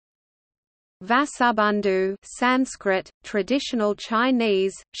Vasubandhu Sanskrit, traditional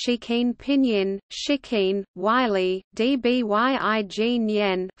Chinese, Shikin Pinyin, Shikin, Wylie, Dbyig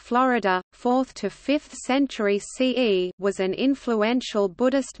Nyen Florida, 4th to 5th century CE was an influential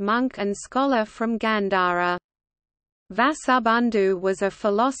Buddhist monk and scholar from Gandhara. Vasubandhu was a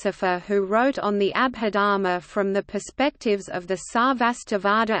philosopher who wrote on the Abhidharma from the perspectives of the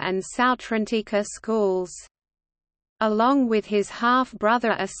Sarvastivada and Sautrantika schools. Along with his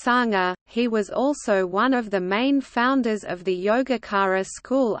half-brother Asanga, he was also one of the main founders of the Yogacara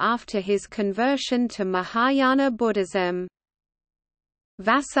school after his conversion to Mahayana Buddhism.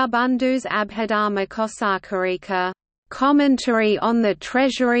 Vasubandhu's Abhidharma commentary on the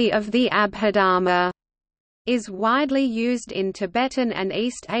treasury of the Abhidharma is widely used in Tibetan and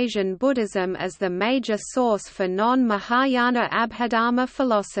East Asian Buddhism as the major source for non-Mahayana Abhidharma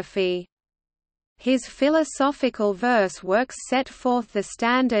philosophy. His philosophical verse works set forth the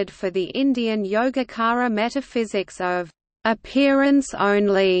standard for the Indian Yogacara metaphysics of appearance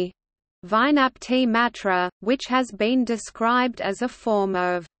only, Vinapti Matra, which has been described as a form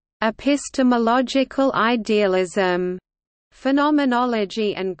of epistemological idealism,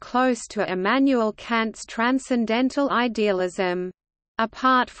 phenomenology, and close to Immanuel Kant's transcendental idealism.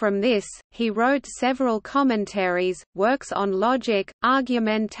 Apart from this, he wrote several commentaries, works on logic,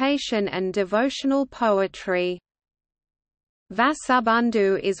 argumentation and devotional poetry.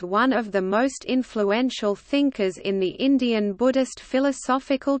 Vasubandhu is one of the most influential thinkers in the Indian Buddhist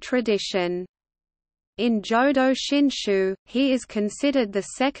philosophical tradition. In Jodo Shinshu, he is considered the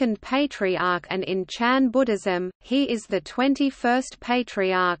second patriarch, and in Chan Buddhism, he is the 21st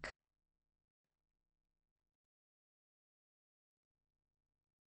patriarch.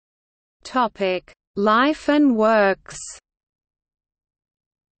 Life and works.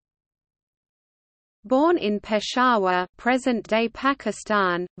 Born in Peshawar, present-day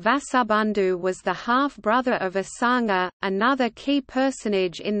Pakistan, Vasubandhu was the half-brother of Asanga, another key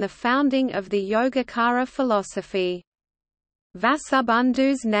personage in the founding of the Yogacara philosophy.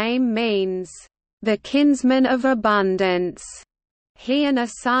 Vasubandhu's name means, "the kinsman of abundance." He and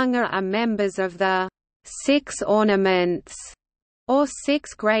Asanga are members of the Six Ornaments, or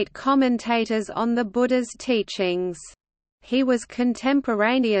six great commentators on the Buddha's teachings. He was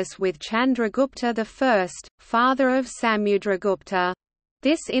contemporaneous with Chandragupta I, father of Samudragupta.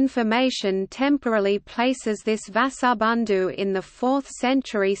 This information temporarily places this Vasubandhu in the 4th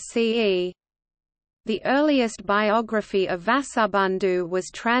century CE. The earliest biography of Vasubandhu was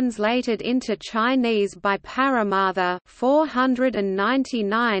translated into Chinese by Paramartha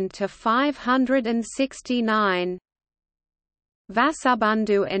 499–569.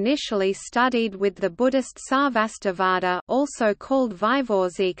 Vasubandhu initially studied with the Buddhist Sarvastivada, also called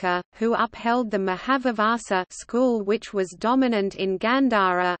Vaivorsika, who upheld the Mahavivasa school, which was dominant in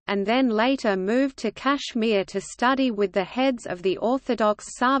Gandhara, and then later moved to Kashmir to study with the heads of the orthodox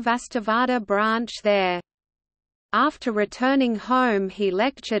Sarvastivada branch there. After returning home, he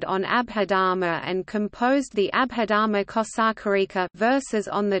lectured on Abhidharma and composed the Abhidharma Kosakarika verses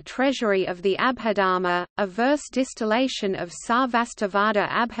on the treasury of the Abhidharma, a verse distillation of Sarvastivada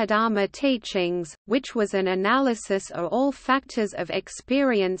Abhidharma teachings, which was an analysis of all factors of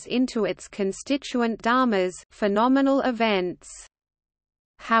experience into its constituent dharmas, phenomenal events.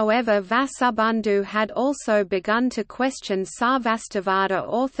 However, Vasubandhu had also begun to question Sarvastivada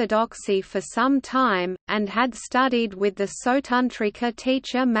orthodoxy for some time, and had studied with the Sautantrika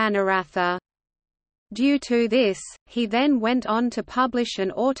teacher Manoratha. Due to this, he then went on to publish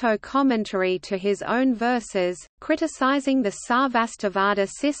an auto-commentary to his own verses, criticizing the Sarvastivada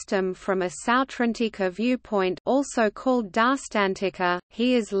system from a Sautrantika viewpoint, also called Darstantika.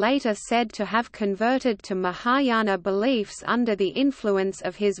 He is later said to have converted to Mahayana beliefs under the influence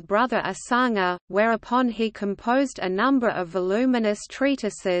of his brother Asanga, whereupon he composed a number of voluminous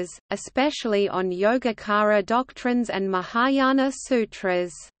treatises, especially on Yogacara doctrines and Mahayana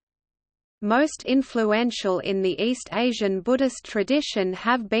sutras. Most influential in the East Asian Buddhist tradition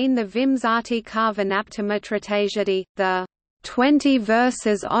have been the Vimsati Karvanaptamatratajati, the 20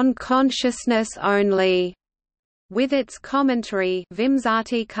 verses on consciousness only, with its commentary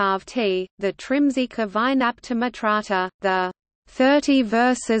Vimsati Kavti, the Trimsika Vinaptamatrata, the 30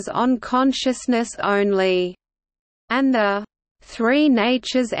 verses on consciousness only, and the Three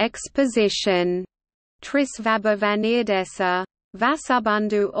Natures exposition, Trisvabhavanirdesa.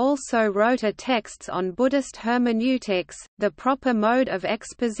 Vasubandhu also wrote a texts on Buddhist hermeneutics, the proper mode of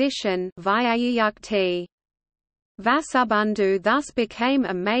exposition, Vyayayukti. Vasubandhu thus became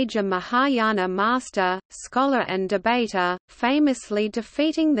a major Mahayana master, scholar and debater, famously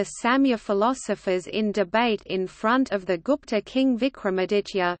defeating the Samya philosophers in debate in front of the Gupta king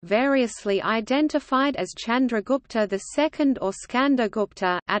Vikramaditya, variously identified as Chandragupta II or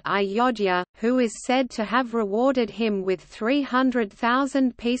Skandagupta, at Ayodhya, who is said to have rewarded him with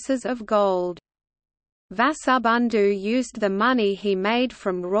 300,000 pieces of gold. Vasubandhu used the money he made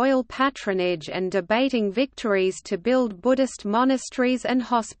from royal patronage and debating victories to build Buddhist monasteries and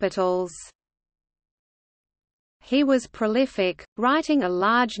hospitals. He was prolific, writing a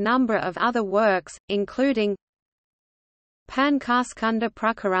large number of other works, including Pankaskanda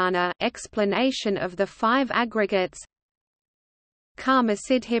Prakarana, explanation of the 5 aggregates,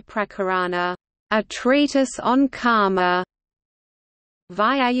 Karmasiddhi Prakarana, a treatise on karma,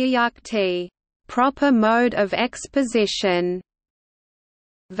 Vyayayukti, proper mode of exposition,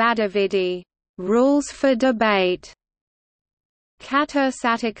 Vadavidhi, rules for debate,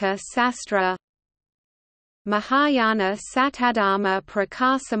 Katursatika Sastra, Mahayana Satadharma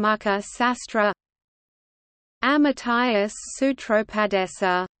Prakasamukha Sastra, Amitabha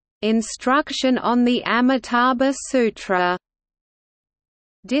Sutropadesa, instruction on the Amitabha Sutra,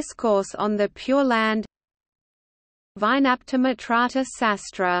 discourse on the Pure Land, Vinaptamatrata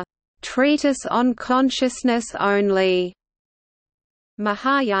Sastra, treatise on consciousness only,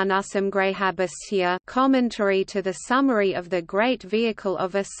 Mahayanasamgrahabhasya, commentary to the summary of the great vehicle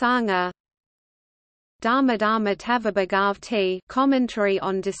of Asanga, Dharmadharma Tavabhagavti, commentary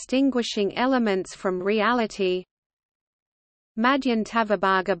on distinguishing elements from reality,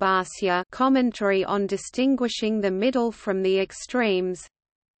 Madhyantavabhagabhasya, commentary on distinguishing the middle from the extremes,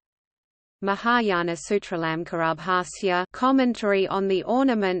 Mahayana Sutralamkarabhasya, commentary on the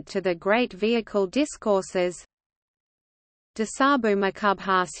ornament to the great vehicle discourses,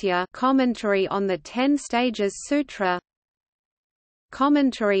 Dasabhumakubhasya, commentary on the 10 stages sutra,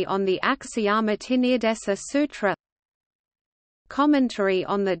 commentary on the Aksyamatinirdeša Sutra, commentary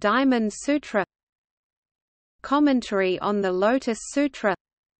on the Diamond Sutra, commentary on the Lotus Sutra,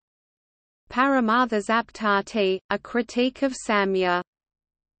 Paramarthasaptati, a critique of Samya.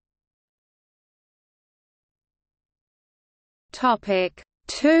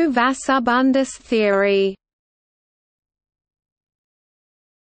 Two Vasubandhus theory.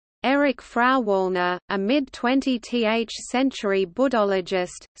 Erich Frauwallner, a mid-20th century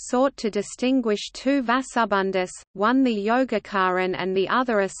Buddhologist, sought to distinguish two Vasubandhus, one the Yogacaran and the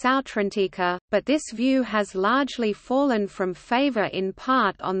other a Sautrantika, but this view has largely fallen from favor in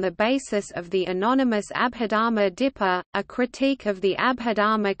part on the basis of the anonymous Abhidharma Dippa, a critique of the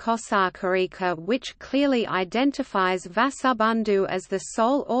Abhidharma Kosakarika which clearly identifies Vasubandhu as the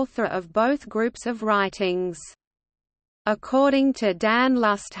sole author of both groups of writings. According to Dan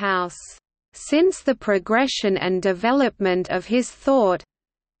Lusthaus, since the progression and development of his thought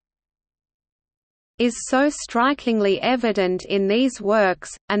is so strikingly evident in these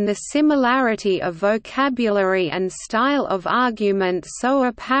works, and the similarity of vocabulary and style of argument so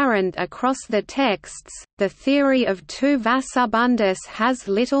apparent across the texts, the theory of two Vasubandhus has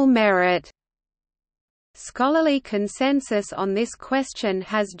little merit. Scholarly consensus on this question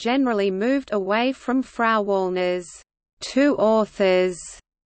has generally moved away from Frauwallner's two authors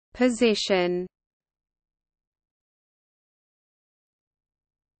position.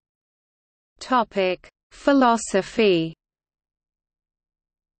 Topic: Philosophy.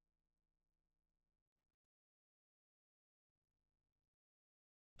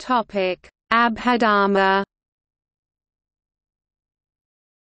 Topic: Abhidharma.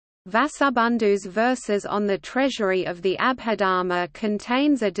 Vasubandhu's verses on the treasury of the Abhidharma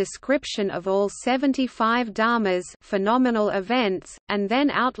contains a description of all 75 dharmas, phenomenal events, and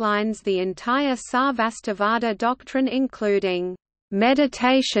then outlines the entire Sarvastivada doctrine including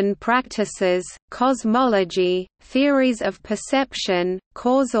meditation practices, cosmology, theories of perception,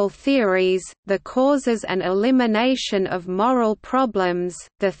 causal theories, the causes and elimination of moral problems,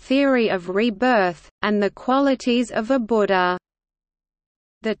 the theory of rebirth, and the qualities of a Buddha.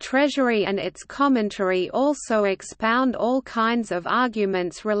 The Treasury and its commentary also expound all kinds of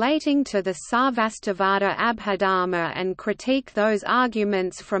arguments relating to the Sarvastivada Abhidharma and critique those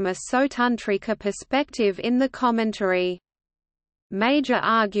arguments from a Sautantrika perspective in the commentary. Major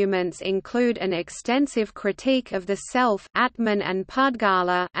arguments include an extensive critique of the self Atman and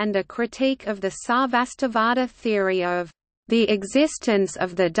Pudgala and a critique of the Sarvastivada theory of the existence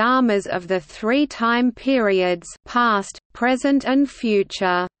of the dharmas of the three time periods past, present and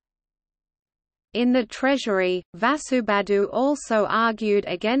future. In the Treasury, Vasubandhu also argued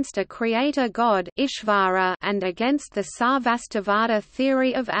against a creator god Ishvara and against the Sarvastivada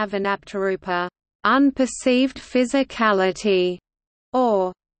theory of Avanaptarupa. unperceived physicality,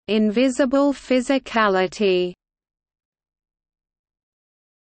 or invisible physicality.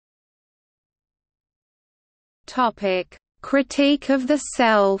 Topic: Critique of the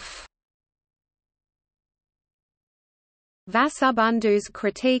self. Vasubandhu's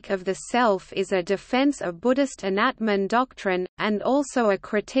critique of the self is a defense of Buddhist Anatman doctrine, and also a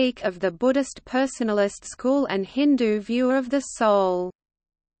critique of the Buddhist personalist school and Hindu view of the soul.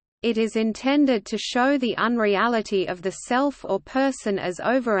 It is intended to show the unreality of the self or person as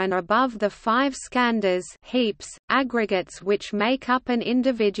over and above the five skandhas, heaps, aggregates which make up an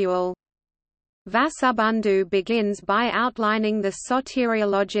individual. Vasubandhu begins by outlining the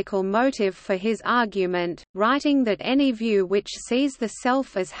soteriological motive for his argument, writing that any view which sees the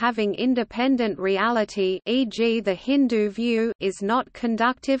self as having independent reality, e.g. the Hindu view, is not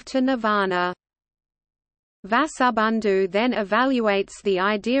conducive to nirvana. Vasubandhu then evaluates the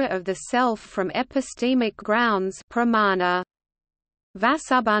idea of the self from epistemic grounds, pramana.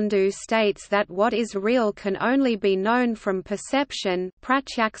 Vasubandhu states that what is real can only be known from perception,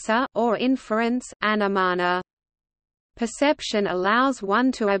 pratyaksa, or inference, anumana. Perception allows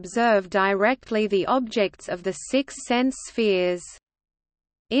one to observe directly the objects of the six sense spheres.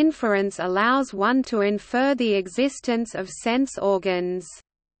 Inference allows one to infer the existence of sense organs.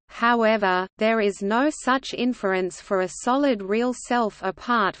 However, there is no such inference for a solid real self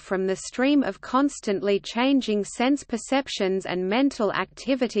apart from the stream of constantly changing sense perceptions and mental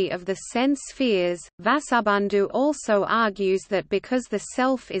activity of the sense spheres. Vasubandhu also argues that because the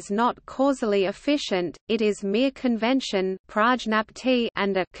self is not causally efficient, it is mere convention prajnapti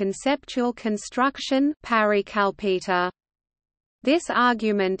and a conceptual construction parikalpita. This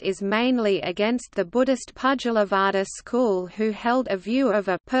argument is mainly against the Buddhist Pujjalavada school, who held a view of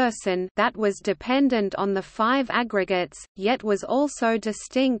a person that was dependent on the five aggregates, yet was also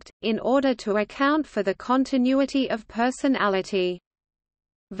distinct, in order to account for the continuity of personality.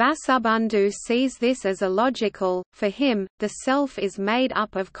 Vasubandhu sees this as illogical. For him, the self is made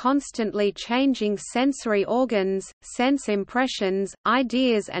up of constantly changing sensory organs, sense impressions,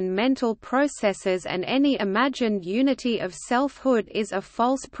 ideas and mental processes, and any imagined unity of selfhood is a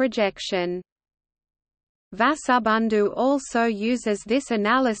false projection. Vasubandhu also uses this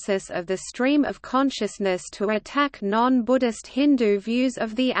analysis of the stream of consciousness to attack non-Buddhist Hindu views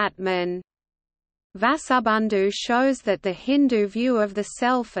of the Atman. Vasubandhu shows that the Hindu view of the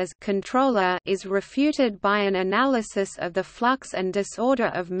self as controller is refuted by an analysis of the flux and disorder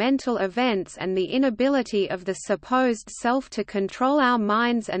of mental events and the inability of the supposed self to control our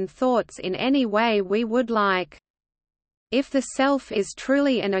minds and thoughts in any way we would like. If the self is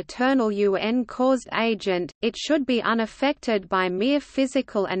truly an eternal UN-caused agent, it should be unaffected by mere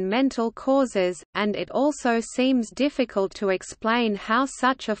physical and mental causes, and it also seems difficult to explain how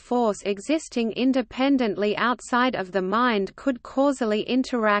such a force existing independently outside of the mind could causally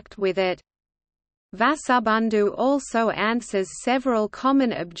interact with it. Vasubandhu also answers several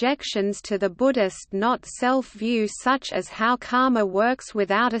common objections to the Buddhist not-self view, such as how karma works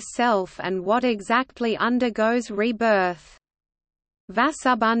without a self and what exactly undergoes rebirth.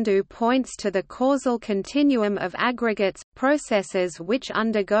 Vasubandhu points to the causal continuum of aggregates, processes which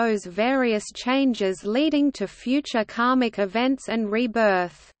undergoes various changes leading to future karmic events and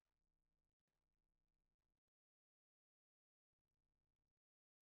rebirth.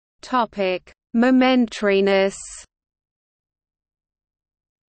 Momentariness.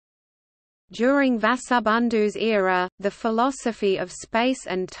 During Vasubandhu's era, the philosophy of space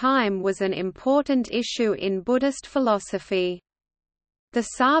and time was an important issue in Buddhist philosophy. The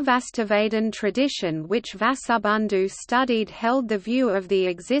Sarvastivadin tradition which Vasubandhu studied held the view of the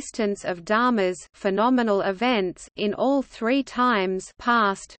existence of dharmas, phenomenal events, in all three times: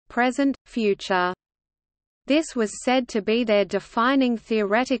 past, present, future. This was said to be their defining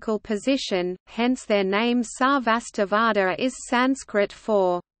theoretical position, hence their name. Sarvastivada is Sanskrit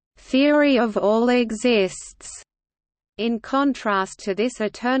for theory of all exists. In contrast to this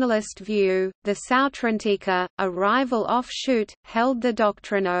eternalist view, the Sautrantika, a rival offshoot, held the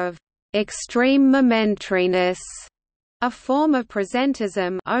doctrine of extreme momentariness, a form of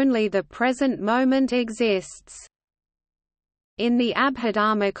presentism. Only the present moment exists. In the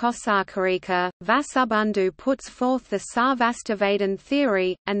Abhidharma Kosakarika, Vasubandhu puts forth the Sarvastivadin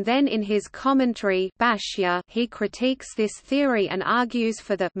theory, and then in his commentary Bhashya, he critiques this theory and argues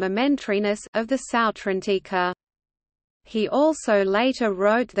for the momentariness of the Sautrantika. He also later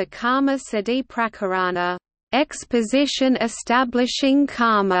wrote the Karma Siddhi Prakarana, exposition establishing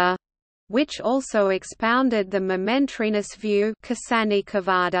karma, which also expounded the momentariness view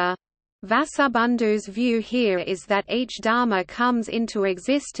Kasanikavada. Vasubandhu's view here is that each dharma comes into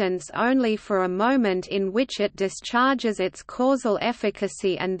existence only for a moment in which it discharges its causal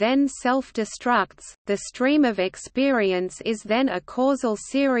efficacy and then self-destructs. The stream of experience is then a causal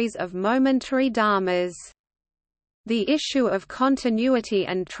series of momentary dharmas. The issue of continuity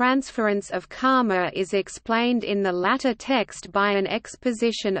and transference of karma is explained in the latter text by an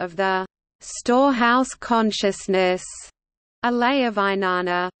exposition of the storehouse consciousness,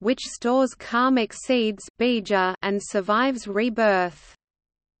 alayavijnana, which stores karmic seeds bija and survives rebirth.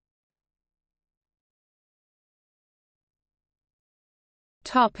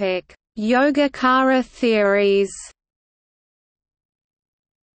 Yogacara theories.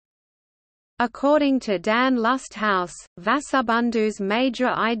 According to Dan Lusthaus, Vasubandhu's major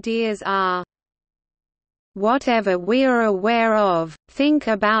ideas are: whatever we are aware of, think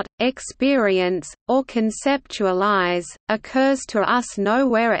about, experience, or conceptualize, occurs to us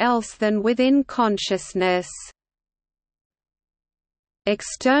nowhere else than within consciousness.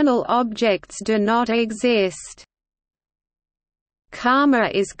 External objects do not exist. Karma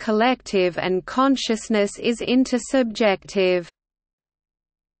is collective and consciousness is intersubjective.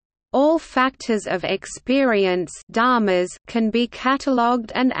 All factors of experience dharmas can be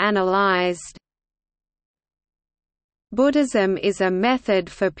catalogued and analyzed. Buddhism is a method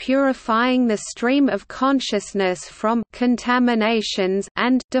for purifying the stream of consciousness from contaminations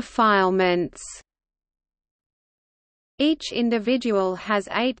and defilements. Each individual has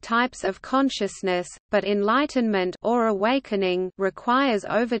 8 types of consciousness, but enlightenment or awakening requires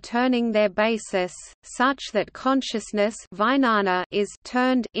overturning their basis, such that consciousness vijnana is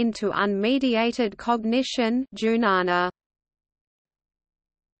turned into unmediated cognition jnana.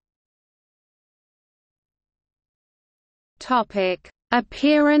 Topic: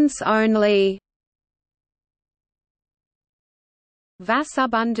 Appearance only.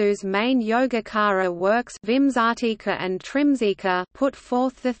 Vasubandhu's main Yogacara works Vimsatika and Trimsika put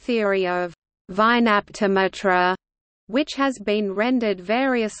forth the theory of Vijnaptimatra, which has been rendered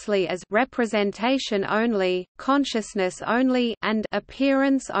variously as representation only, consciousness only, and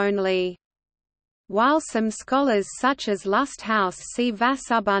appearance only. While some scholars such as Lusthaus see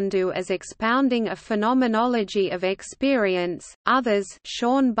Vasubandhu as expounding a phenomenology of experience, others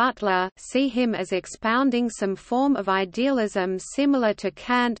Sean Butler see him as expounding some form of idealism similar to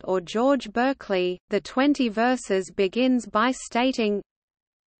Kant or George Berkeley. The 20 verses begins by stating,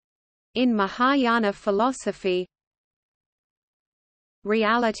 in Mahayana philosophy,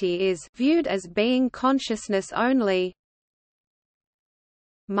 reality is viewed as being consciousness only.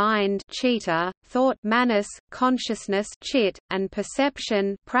 Mind chitta, thought manas, consciousness chit, and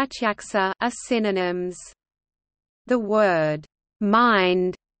perception pratyaksa are synonyms. The word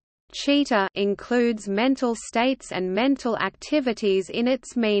mind chitta includes mental states and mental activities in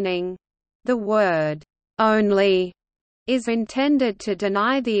its meaning. The word only is intended to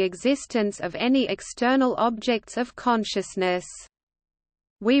deny the existence of any external objects of consciousness.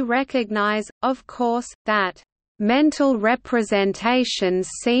 We recognize, of course, that mental representations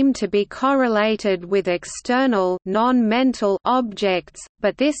seem to be correlated with external non-mental objects,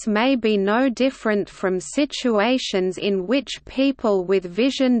 but this may be no different from situations in which people with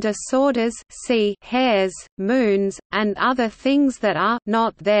vision disorders see hairs, moons, and other things that are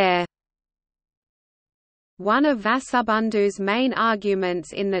not there. One of Vasubandhu's main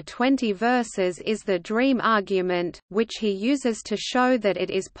arguments in the 20 verses is the dream argument, which he uses to show that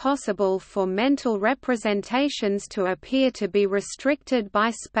it is possible for mental representations to appear to be restricted by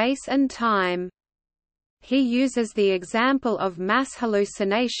space and time. He uses the example of mass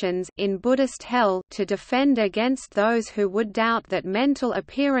hallucinations in Buddhist hell to defend against those who would doubt that mental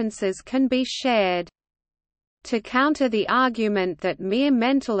appearances can be shared. To counter the argument that mere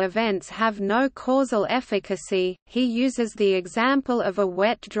mental events have no causal efficacy, he uses the example of a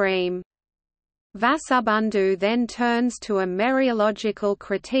wet dream. Vasubandhu then turns to a mereological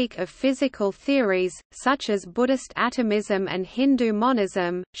critique of physical theories, such as Buddhist atomism and Hindu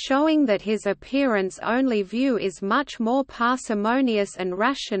monism, showing that his appearance-only view is much more parsimonious and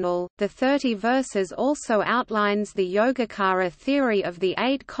rational. The 30 verses also outlines the Yogacara theory of the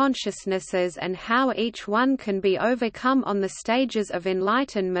 8 consciousnesses and how each one can be overcome on the stages of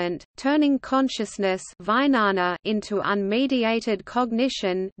enlightenment, turning consciousness vijnana into unmediated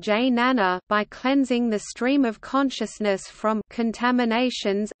cognition jnana by cleansing the stream of consciousness from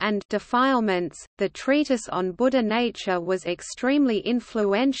contaminations and defilements. The treatise on Buddha nature was extremely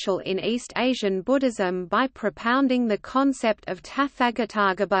influential in East Asian Buddhism by propounding the concept of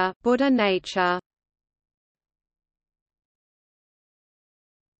Tathagatagarbha Buddha nature.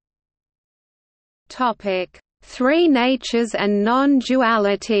 Topic: Three natures and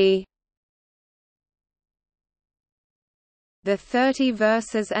non-duality. the 30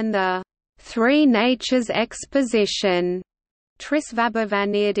 Verses and the Three Natures exposition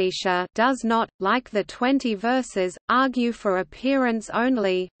Trisvabhavanirdeesha does not, like the 20 Verses, argue for appearance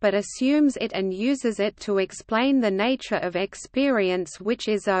only, but assumes it and uses it to explain the nature of experience, which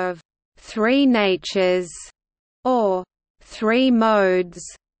is of three natures, or three modes.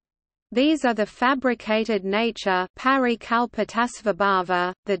 These are the fabricated nature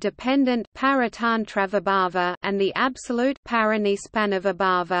parikalpatasvabhava, the dependent paratantravabhava, and the absolute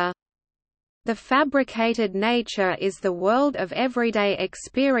paranispanavabhava. The fabricated nature is the world of everyday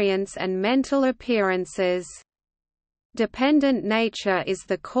experience and mental appearances. Dependent nature is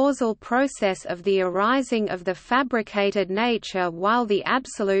the causal process of the arising of the fabricated nature, while the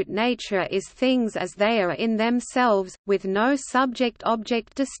absolute nature is things as they are in themselves, with no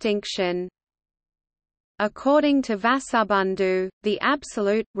subject-object distinction. According to Vasubandhu, the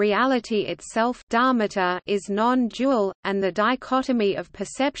absolute, reality itself dharmata is non-dual, and the dichotomy of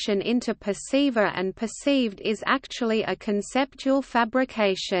perception into perceiver and perceived is actually a conceptual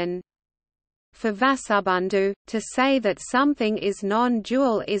fabrication. For Vasubandhu, to say that something is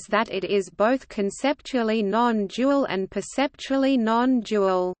non-dual is that it is both conceptually non-dual and perceptually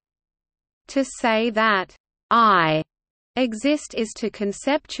non-dual. To say that I exist is to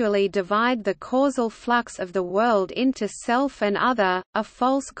conceptually divide the causal flux of the world into self and other, a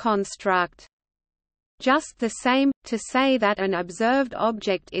false construct. Just the same, to say that an observed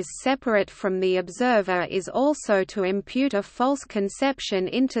object is separate from the observer is also to impute a false conception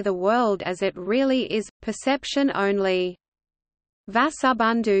into the world as it really is, perception only.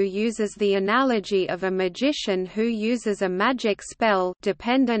 Vasubandhu uses the analogy of a magician who uses a magic spell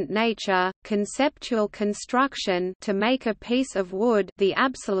dependent nature, conceptual construction to make a piece of wood the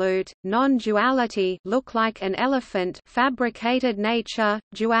absolute, non-duality look like an elephant fabricated nature,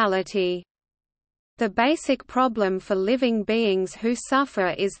 duality. The basic problem for living beings who suffer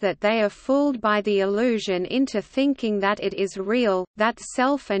is that they are fooled by the illusion into thinking that it is real, that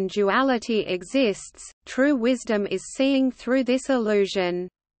self and duality exists. True wisdom is seeing through this illusion.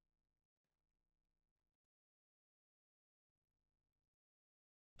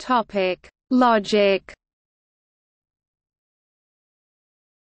 Topic: Logic.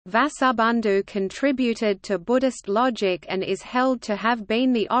 Vasubandhu contributed to Buddhist logic and is held to have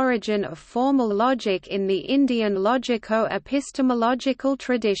been the origin of formal logic in the Indian logico-epistemological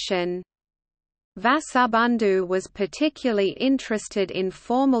tradition. Vasubandhu was particularly interested in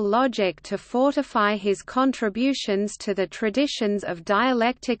formal logic to fortify his contributions to the traditions of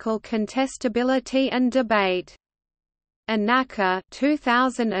dialectical contestability and debate. Anaka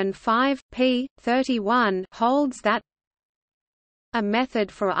 2005, p. 31 holds that a method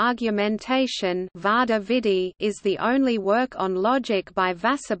for argumentation is the only work on logic by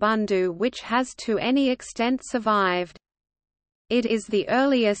Vasubandhu which has to any extent survived. It is the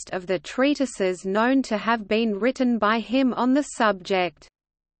earliest of the treatises known to have been written by him on the subject.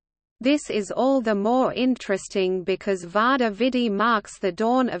 This is all the more interesting because Vada Vidhi marks the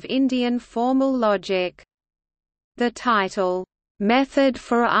dawn of Indian formal logic. The title, "Method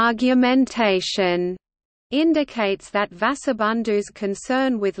for Argumentation", indicates that Vasubandhu's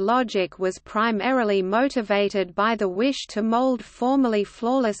concern with logic was primarily motivated by the wish to mold formally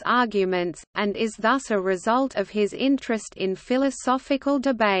flawless arguments, and is thus a result of his interest in philosophical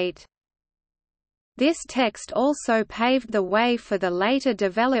debate. This text also paved the way for the later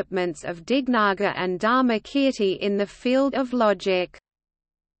developments of Dignaga and Dharmakirti in the field of logic.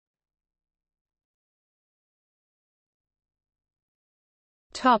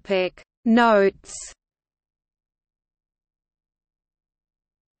 Notes.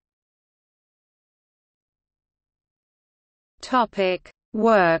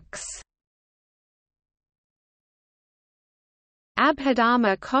 Works.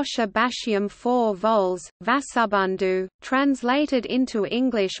 Abhidharma Kosha Bhashyam 4 vols, Vasubandhu, translated into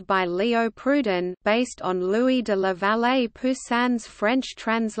English by Leo Prud'hon, based on Louis de la Vallée-Poussin's French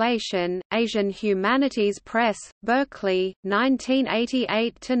translation, Asian Humanities Press, Berkeley,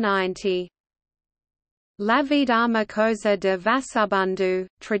 1988–90. L'Abhidharmakosa de Vasubandhu,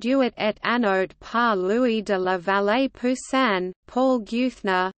 traduit et annoté par Louis de la Vallée-Poussin, Paul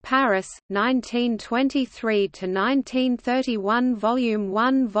Guthner, Paris, 1923–1931 Volume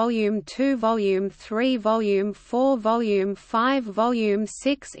 1 Volume 2 Volume 3 Volume 4 Volume 5 Volume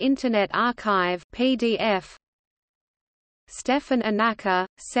 6 Internet Archive PDF. Stephen Anaka,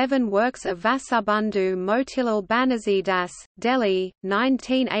 7 Works of Vasubandhu Motilal Banarsidass, Delhi,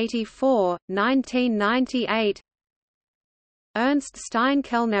 1984, 1998. Ernst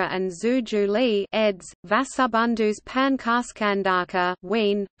Steinkellner and Zhu Juli eds. Vasubandhus Pankaskandaka,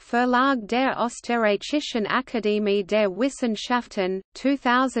 Wien, Verlag der Österreichischen Akademie der Wissenschaften,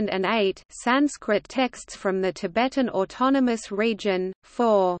 2008. Sanskrit texts from the Tibetan Autonomous Region,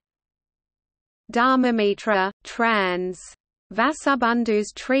 4. Dharmamitra, trans.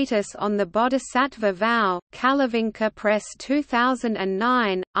 Vasubandhu's Treatise on the Bodhisattva Vow, Kalavinka Press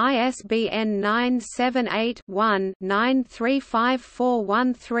 2009, ISBN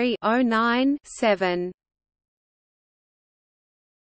 978-1-935413-09-7.